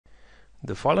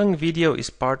The following video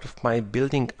is part of my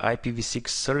Building IPv6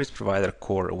 Service Provider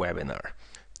Core webinar.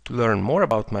 To learn more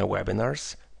about my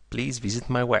webinars, please visit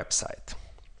my website.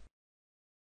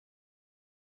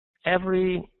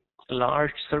 Every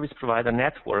large service provider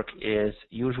network is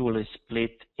usually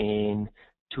split in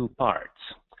two parts.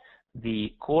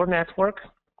 The core network,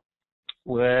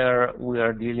 where we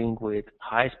are dealing with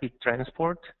high-speed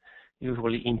transport,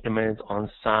 usually implemented on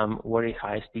some very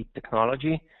high-speed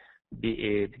technology, be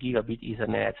it gigabit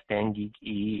Ethernet, 10 gig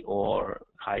E, or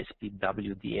high-speed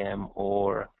WDM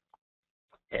or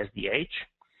SDH.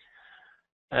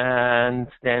 And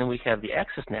then we have the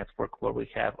access network, where we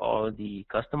have all the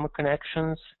customer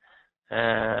connections,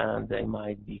 and they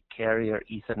might be carrier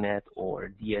Ethernet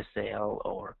or DSL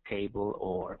or cable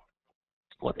or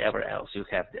whatever else you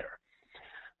have there.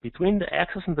 Between the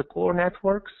access and the core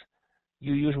networks,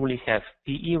 you usually have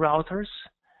PE routers.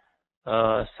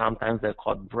 Sometimes they're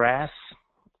called BRAS,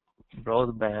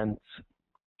 broadband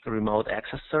remote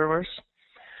access servers.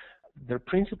 Their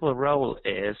principal role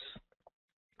is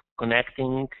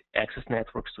connecting access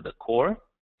networks to the core,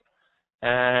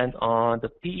 and on the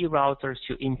PE routers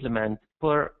you implement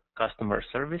per customer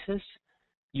services,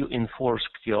 you enforce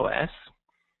QoS,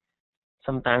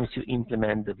 sometimes you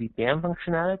implement the VPN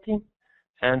functionality,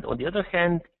 and on the other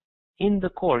hand, in the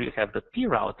core you have the P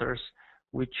routers,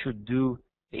 which should do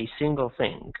a single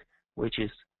thing, which is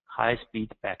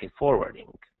high-speed packet forwarding.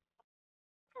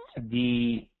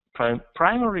 The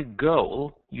primary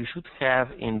goal you should have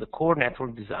in the core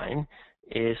network design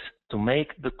is to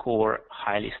make the core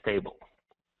highly stable,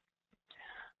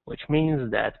 which means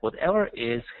that whatever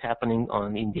is happening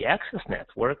in the access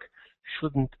network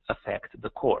shouldn't affect the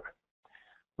core,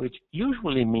 which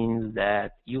usually means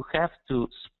that you have to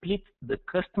split the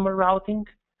customer routing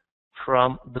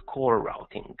from the core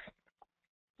routing.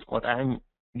 What I'm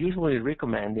usually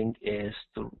recommending is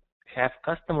to have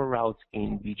customer routes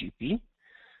in BGP,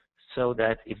 so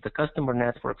that if the customer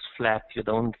networks flap, you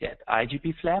don't get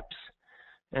IGP flaps,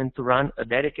 and to run a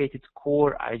dedicated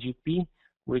core IGP,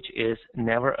 which is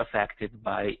never affected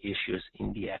by issues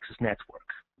in the access network.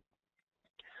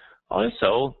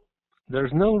 Also,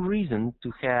 there's no reason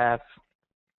to have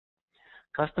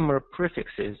customer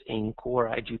prefixes in core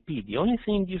IGP. The only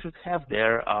thing you should have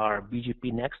there are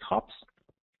BGP next hops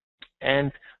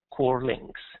and core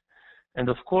links. And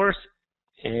of course,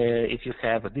 if you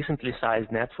have a decently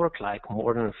sized network, like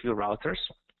more than a few routers,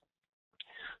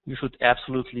 you should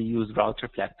absolutely use route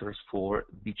reflectors for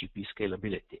BGP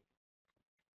scalability.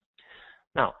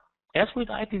 Now, as with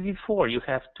IPv4, you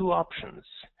have two options.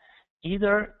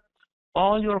 Either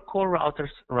all your core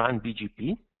routers run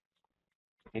BGP,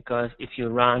 because if you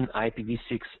run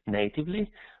IPv6 natively,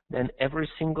 then every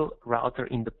single router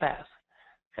in the path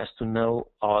has to know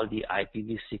all the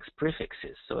IPv6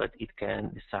 prefixes so that it can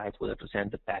decide whether to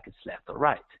send the packets left or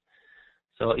right.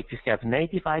 So if you have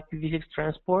native IPv6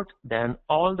 transport, then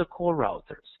all the core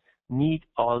routers need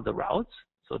all the routes,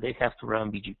 so they have to run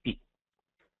BGP.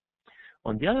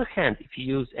 On the other hand, if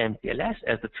you use MPLS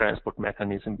as the transport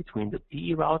mechanism between the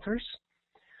PE routers,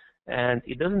 and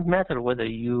it doesn't matter whether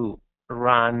you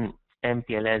run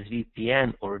MPLS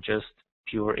VPN or just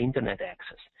pure internet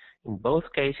access. In both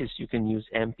cases, you can use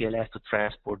MPLS to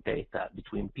transport data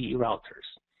between PE routers.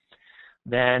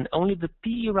 Then only the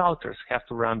PE routers have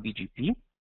to run BGP.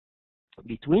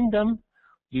 Between them,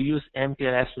 you use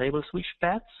MPLS label switch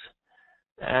paths,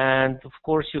 and of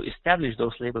course you establish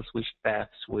those label switch paths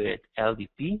with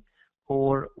LDP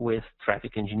or with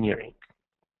traffic engineering.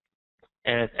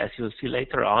 And as you'll see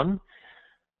later on,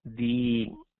 the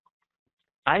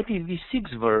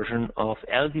IPv6 version of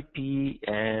LDP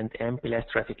and MPLS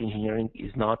traffic engineering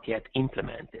is not yet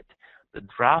implemented. The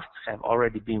drafts have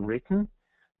already been written,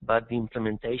 but the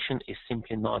implementation is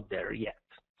simply not there yet.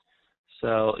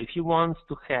 So if you want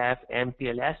to have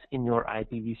MPLS in your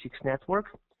IPv6 network,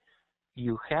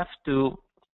 you have to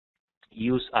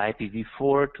use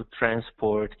IPv4 to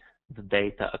transport the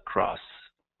data across,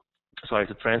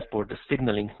 to transport the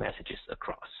signaling messages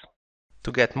across.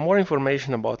 To get more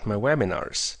information about my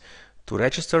webinars, to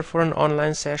register for an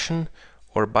online session,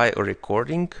 or buy a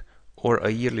recording or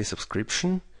a yearly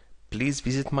subscription, please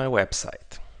visit my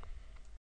website.